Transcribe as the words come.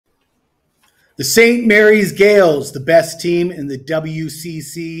The St. Mary's Gaels, the best team in the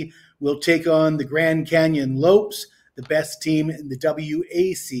WCC, will take on the Grand Canyon Antelopes, the best team in the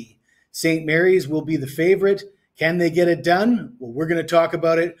WAC. St. Mary's will be the favorite. Can they get it done? Well, we're going to talk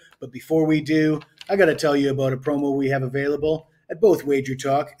about it, but before we do, I got to tell you about a promo we have available at both Wager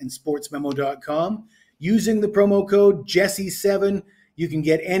Talk and sportsmemo.com. Using the promo code Jesse7, you can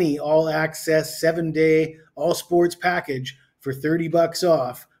get any all-access 7-day all-sports package for $30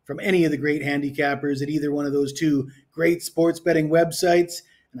 off from any of the great handicappers at either one of those two great sports betting websites.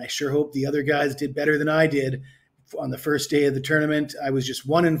 And I sure hope the other guys did better than I did on the first day of the tournament. I was just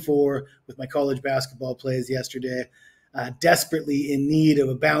 1-4 with my college basketball plays yesterday. Desperately in need of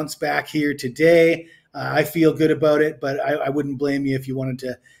a bounce back here today. I feel good about it, but I wouldn't blame you if you wanted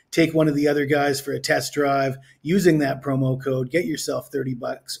to take one of the other guys for a test drive using that promo code. Get yourself $30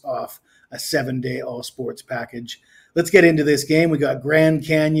 off a 7-day all sports package. Let's get into this game. We got Grand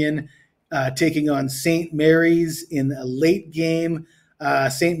Canyon taking on St. Mary's in a late game.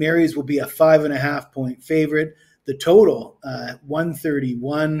 St. Mary's will be a 5.5-point favorite. The total,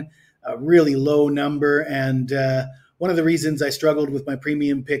 131, a really low number. And one of the reasons I struggled with my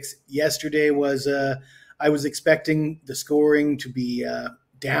premium picks yesterday was I was expecting the scoring to be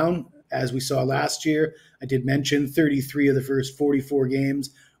down, as we saw last year. I did mention 33 of the first 44 games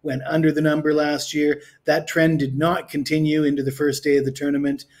went under the number last year. That trend did not continue into the first day of the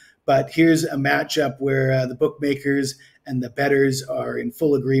tournament. But here's a matchup where the bookmakers and the bettors are in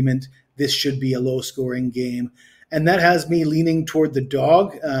full agreement. This should be a low-scoring game. And that has me leaning toward the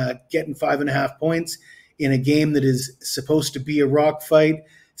dog, getting 5.5 points in a game that is supposed to be a rock fight.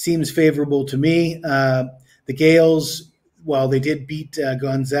 Seems favorable to me. The Gaels, while they did beat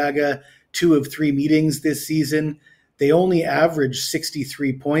Gonzaga 2 of 3 meetings this season, they only averaged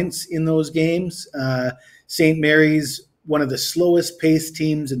 63 points in those games. St. Mary's, one of the slowest paced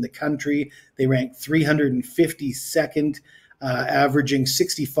teams in the country. They ranked 352nd, averaging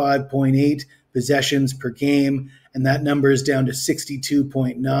 65.8 possessions per game, and that number is down to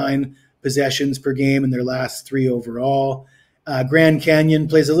 62.9 possessions per game in their last 3 overall. Grand Canyon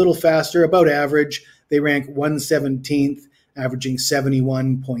plays a little faster, about average. They rank 117th, averaging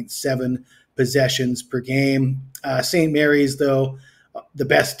 71.7 possessions per game. St. Mary's, though, the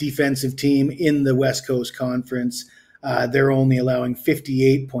best defensive team in the West Coast Conference. They're only allowing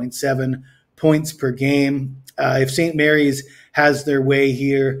 58.7 points per game. If St. Mary's has their way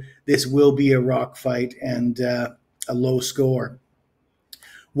here, this will be a rock fight and a low score.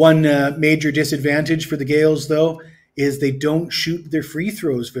 One major disadvantage for the Gaels, though, is they don't shoot their free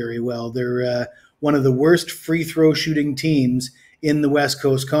throws very well. They're one of the worst free throw shooting teams in the West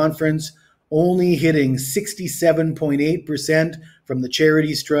Coast Conference, only hitting 67.8% from the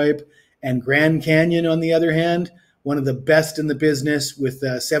charity stripe. And Grand Canyon, on the other hand, one of the best in the business with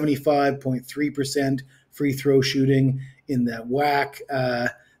 75.3% free throw shooting in the WAC.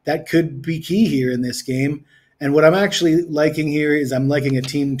 That could be key here in this game. And what I'm actually liking here is I'm liking a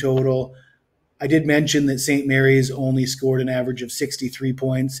team total. I did mention that St. Mary's only scored an average of 63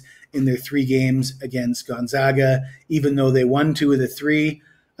 points in their 3 games against Gonzaga, even though they won 2 of the 3.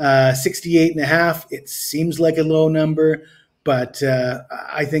 68.5, it seems like a low number, but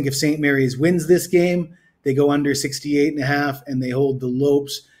I think if St. Mary's wins this game, they go under 68.5 and they hold the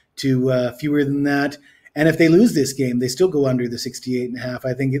Lopes to fewer than that. And if they lose this game, they still go under the 68.5.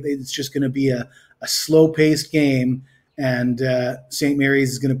 I think it's just going to be a slow-paced game, and St. Mary's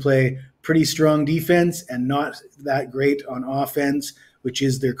is going to play pretty strong defense and not that great on offense, which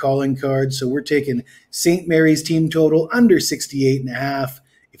is their calling card. So we're taking St. Mary's team total under 68.5.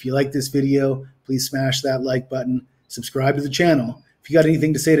 If you like this video, please smash that like button, subscribe to the channel. If you got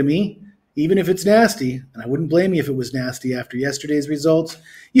anything to say to me, even if it's nasty, and I wouldn't blame you if it was nasty after yesterday's results,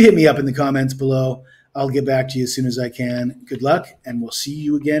 you hit me up in the comments below. I'll get back to you as soon as I can. Good luck, and we'll see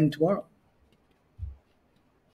you again tomorrow.